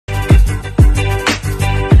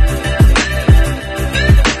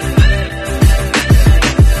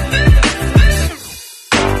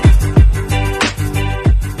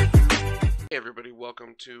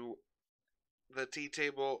to the tea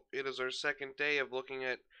table. It is our second day of looking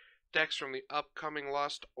at decks from the upcoming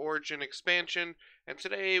Lost Origin expansion, and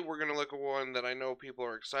today we're going to look at one that I know people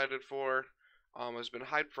are excited for. Has been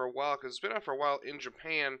hyped for a while because it's been out for a while in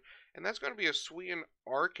Japan, and that's going to be a Hisuian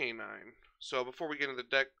Arcanine. So before we get into the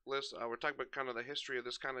deck list, we're talking about kind of the history of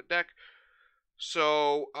this kind of deck.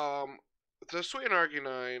 So the Hisuian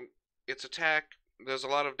Arcanine, its attack does a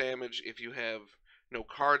lot of damage if you have no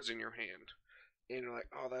cards in your hand. And you're like,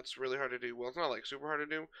 oh, that's really hard to do. Well, it's not like super hard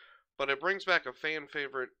to do, but it brings back a fan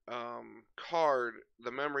favorite card,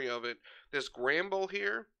 the memory of it. This Gramble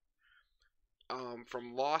here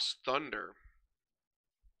from Lost Thunder,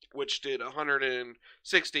 which did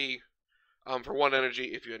 160 for 1 energy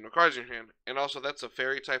if you had no cards in your hand. And also, that's a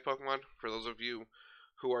fairy type Pokemon. For those of you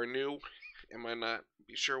who are new and might not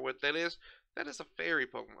be sure what that is a fairy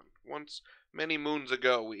Pokemon. Once, many moons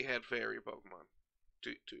ago, we had fairy Pokemon.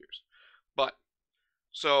 Two years. But,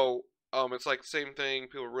 so, it's like the same thing.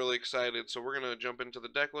 People are really excited. So we're going to jump into the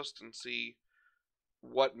deck list and see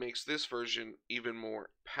what makes this version even more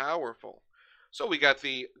powerful. So we got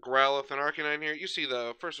the Growlithe and Arcanine here. You see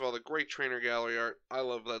first of all, the great trainer gallery art. I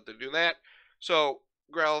love that they do that. So,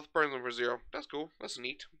 Growlithe burns them for 0. That's cool. That's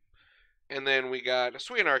neat. And then we got a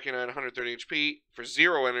Hisuian Arcanine, 130 HP for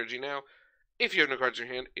 0 energy now. If you have no cards in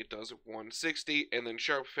your hand, it does 160. And then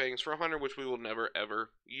Sharp Fangs for 100, which we will never,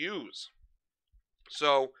 ever use.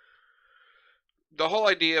 So, the whole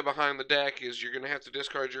idea behind the deck is you're going to have to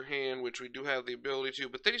discard your hand, which we do have the ability to,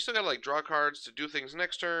 but then you still got to like draw cards to do things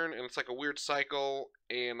next turn, and it's like a weird cycle.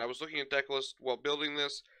 And I was looking at deck lists while building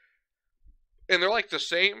this, and they're like the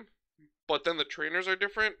same, but then the trainers are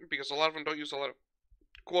different because a lot of them don't use a lot of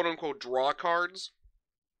quote-unquote draw cards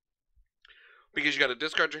because you got to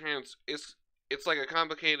discard your hands. It's like a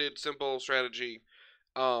complicated, simple strategy.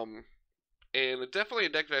 And it's definitely a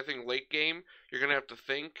deck that I think late game, you're going to have to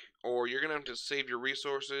think, or you're going to have to save your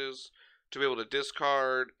resources to be able to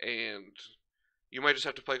discard, and you might just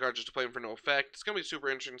have to play cards just to play them for no effect. It's going to be super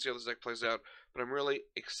interesting to see how this deck plays out, but I'm really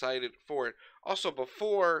excited for it. Also,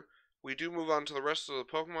 before we do move on to the rest of the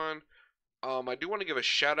Pokemon, I do want to give a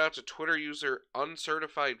shout out to Twitter user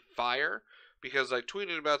Uncertified Fire, because I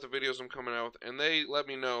tweeted about the videos I'm coming out with, and they let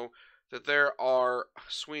me know that there are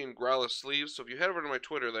Hisuian Growlithe sleeves, so if you head over to my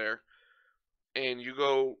Twitter there, and you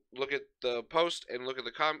go look at the post and look at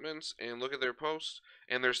the comments and look at their posts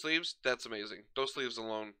and their sleeves, that's amazing. Those sleeves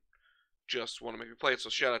alone just want to make me play it. So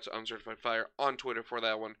shout out to Uncertified Fire on Twitter for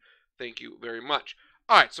that one. Thank you very much.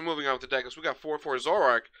 Alright, so moving on with the deck list. We got 4-4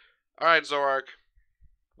 Zoroark. Alright, Zoroark.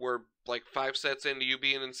 We're like 5 sets into you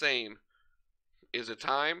being insane. Is it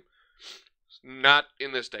time? Not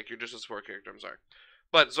in this deck. You're just a support character. I'm sorry.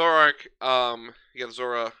 But Zoroark, you got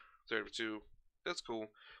Zora 32. That's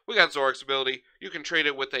cool. We got Zoroark's ability. You can trade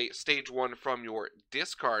it with a stage 1 from your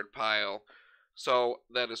discard pile. So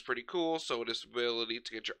that is pretty cool. So it is ability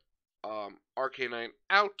to get your Arcanine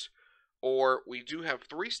out. Or we do have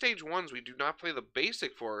 3 stage 1s we do not play the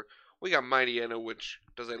basic for. We got Mightyena, which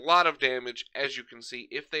does a lot of damage, as you can see,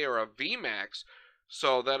 if they are a VMAX.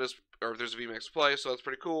 So that is, or if there's a VMAX play, so that's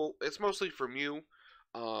pretty cool. It's mostly for Mew.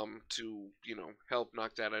 To, help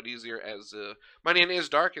knock that out easier, as Mightyena is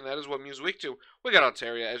dark, and that is what Mew's weak to. We got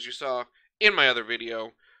Altaria, as you saw in my other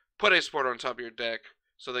video. Put a supporter on top of your deck,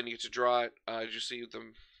 so then you get to draw it. As you see with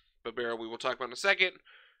the Babero, we will talk about in a second.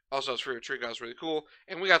 Also, it's free retreat, guys, really cool.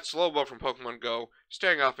 And we got Slowbo from Pokemon Go,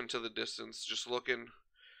 staring off into the distance, just looking,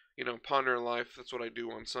 ponder life. That's what I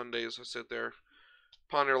do on Sundays. I sit there,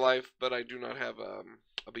 ponder life, but I do not have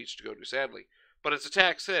a beach to go to, sadly. But its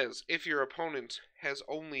attack says, if your opponent has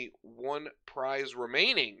only 1 prize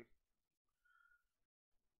remaining,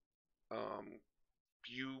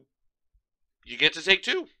 you get to take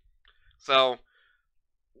 2. So,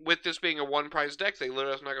 with this being a 1 prize deck, they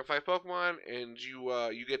literally have to knock out 5 Pokemon, and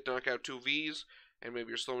you get to knock out 2 Vs, and maybe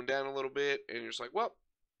you're slowing down a little bit, and you're just like, well,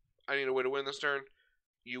 I need a way to win this turn.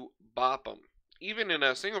 You bop them. Even in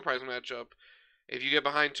a single prize matchup, if you get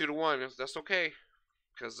behind 2-1, that's okay,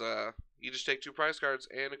 because you just take 2 prize cards,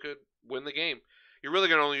 and it could win the game. You're really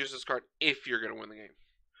going to only use this card if you're going to win the game.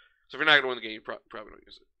 So if you're not going to win the game, you probably don't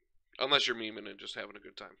use it. Unless you're memeing and just having a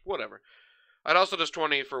good time. Whatever. It also does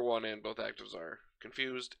 20 for 1, and both actives are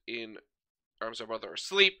confused both are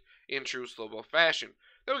asleep in true Slowbo fashion.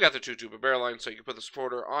 Then we got the 2-2 Babero, so you can put the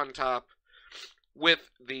supporter on top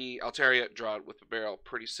with the Altaria, draw it with Babero.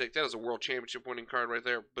 Pretty sick. That is a World Championship winning card right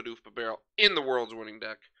there. Bidoof Babero in the World's winning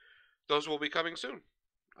deck. Those will be coming soon.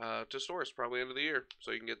 To stores, probably end of the year.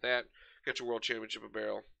 So you can get that. Get your World Championship of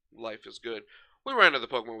Barrel. Life is good. We ran into the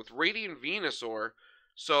Pokemon with Radiant Venusaur.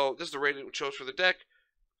 So this is the Radiant we chose for the deck.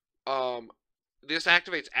 this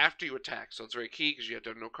activates after you attack, so it's very key because you have to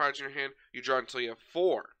have no cards in your hand. You draw until you have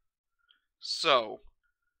 4. So,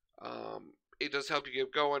 it does help you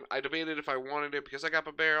get going. I debated if I wanted it because I got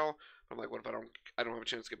a barrel. I'm like, what if I don't have a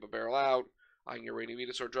chance to get a barrel out? I can get Rainy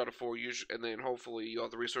Venusaur, draw to 4, and then hopefully you'll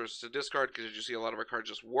have the resources to discard because you see a lot of our cards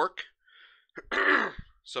just work.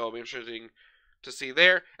 So it'll be interesting to see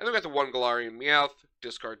there. And then we got the 1 Galarian Meowth,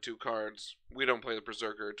 discard 2 cards. We don't play the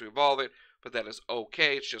Berserker to evolve it, but that is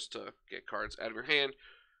okay. It's just to get cards out of your hand,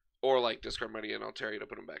 or like discard Mighty and Altaria to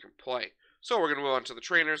put them back in play. So we're going to move on to the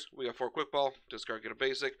trainers. We got 4 Quick Ball, discard, get a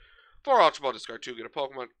basic. 4 Ultra Ball, discard 2, get a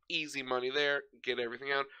Pokemon. Easy money there, get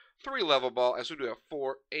everything out. 3 Level Ball, as we do have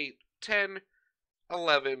 4, 8, 10,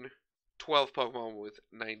 11, 12 Pokemon with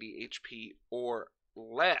 90 HP or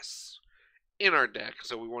less in our deck,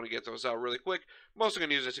 so we want to get those out really quick. I'm also going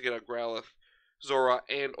to use it to get a Growlithe, Zora,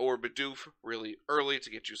 and or Bidoof really early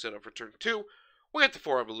to get you set up for turn 2. We got the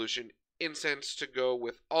 4 Evolution Incense to go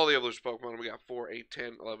with all the Evolution Pokemon. We got 4, 8,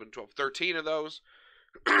 10, 11, 12, 13 of those.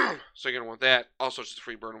 So you're going to want that. Also, just a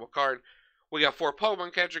free burnable card. We got 4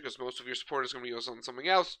 Pokemon Catcher because most of your supporters are going to be used on something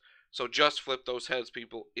else. So just flip those heads,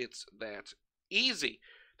 people. It's that easy.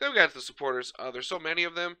 Then we got the supporters. There's so many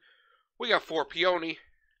of them. We got 4 Peony.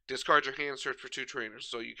 Discard your hand, search for 2 trainers.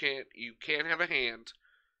 So you can't have a hand.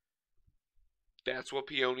 That's what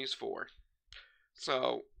Peony's for.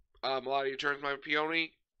 So a lot of your turns might have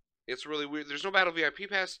Peony. It's really weird. There's no Battle VIP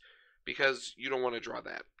Pass because you don't want to draw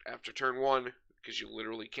that after turn 1 because you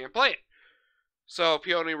literally can't play it. So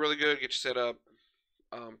Peony really good. Get you set up.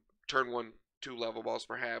 Turn 1, 2 level balls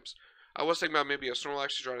perhaps. I was thinking about maybe a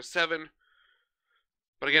Snorlax to draw to 7.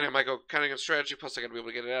 But again, I might go kind of against strategy, plus I got to be able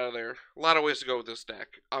to get it out of there. A lot of ways to go with this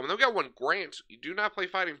deck. Then we got 1 Grant. You do not play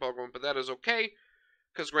fighting Pokemon, but that is okay,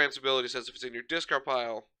 because Grant's ability says if it's in your discard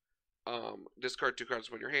pile, discard 2 cards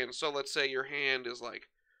from your hand. So let's say your hand is like,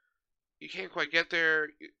 you can't quite get there,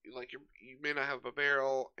 you may not have a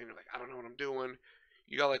barrel, and you're like, I don't know what I'm doing.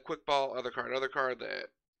 You got like Quick Ball, other card that,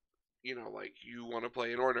 you know, like you want to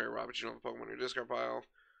play an ordinary Rob, but you don't have a Pokemon in your discard pile.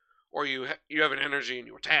 Or you have an energy and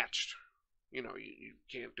you attached. You know, you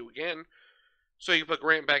can't do again. So you put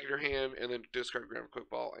Grant back in your hand and then discard Grant Quick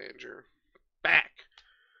Ball and you're back.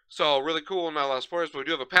 So really cool, not a lot of spoilers, but we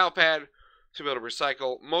do have a Pal Pad to be able to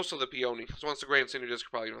recycle most of the Peony. So once the Grant's in your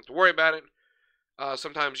discard pile, you don't have to worry about it.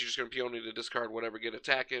 Sometimes you're just going to Peony to discard whatever, get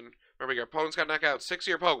attacking. Remember, your opponent's got to knock out 6 of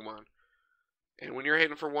your Pokemon. And when you're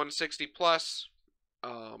hitting for 160 plus,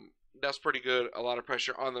 that's pretty good. A lot of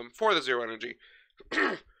pressure on them for the 0 energy.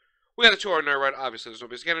 We got a 2 ordinary red. Obviously, there's no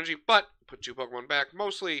basic energy, but put 2 Pokemon back.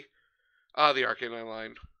 Mostly, the Arcanine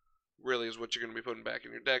line really is what you're going to be putting back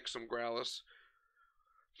in your deck. Some Growlithe.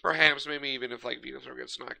 Perhaps, maybe even if, like, Venusaur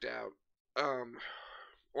gets knocked out.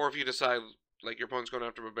 Or if you decide, like, your opponent's going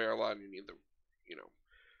after a barrel lot and you need the, you know,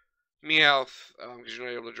 Meowth, because you're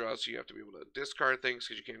not able to draw, so you have to be able to discard things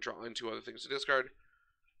because you can't draw into other things to discard.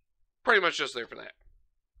 Pretty much just there for that.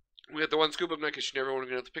 We have the 1 Scoop Up Net because you never want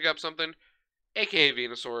to have to pick up something. AKA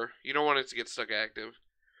Venusaur. You don't want it to get stuck active.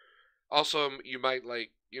 Also, you might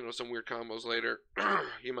like, you know, some weird combos later.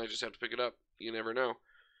 You might just have to pick it up. You never know.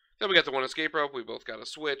 Then we got the 1 Escape Rope. We both got a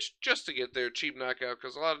switch just to get their cheap knockout.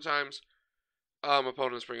 Because a lot of times,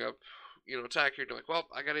 opponents bring up, you know, attack here. You're like, well,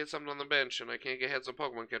 I got to hit something on the bench and I can't get heads on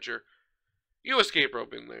Pokemon Catcher. You Escape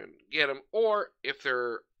Rope in there and get them. Or if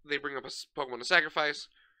they bring up a Pokemon to sacrifice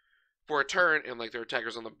for a turn and like their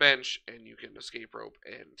attacker's on the bench and you can Escape Rope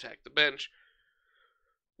and attack the bench.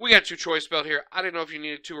 We got 2 Choice Belt here. I didn't know if you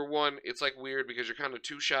needed 2 or 1. It's like weird because you're kind of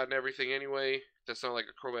 2-shot and everything anyway. That's not like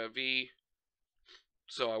a Crobat V.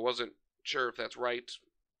 So I wasn't sure if that's right.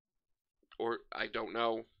 Or I don't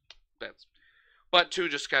know. But 2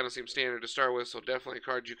 just kind of seems standard to start with. So definitely a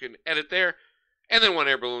card you can edit there. And then 1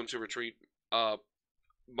 Air Balloon to retreat a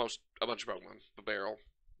bunch of Pokemon. The Barrel.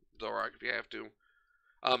 Zoroark if you have to.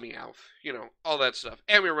 Meowth. You know, all that stuff.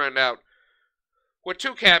 And we round out with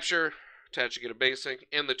 2 Capture to actually get a basic,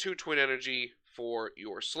 and the 2 Twin Energy for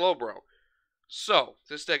your Slowbro. So,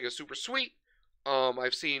 this deck is super sweet.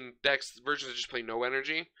 I've seen decks, versions that just play no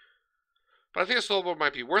energy. But I think a Slowbro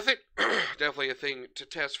might be worth it. Definitely a thing to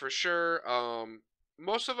test for sure.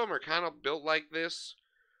 Most of them are kind of built like this.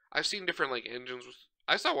 I've seen different like engines.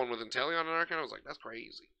 I saw one with Inteleon and Arcanine. I was like, that's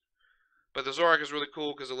crazy. But the Zoroark is really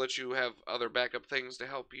cool because it lets you have other backup things to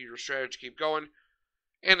help your strategy keep going.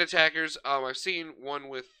 And attackers, I've seen one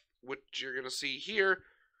with what you're going to see here.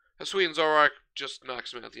 Hisuian Zoroark just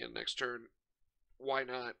knocks him out at the end next turn. Why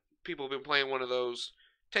not? People have been playing one of those.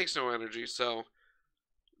 Takes no energy, so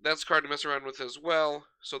that's a card to mess around with as well.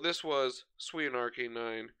 So this was Hisuian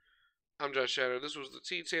Arcanine. I'm Josh Shadow. This was the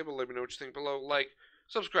T Table. Let me know what you think below. Like,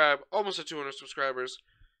 subscribe. Almost at 200 subscribers.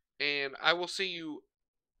 And I will see you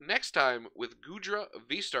next time with Gudra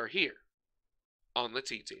V-Star here on the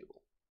Tea Table.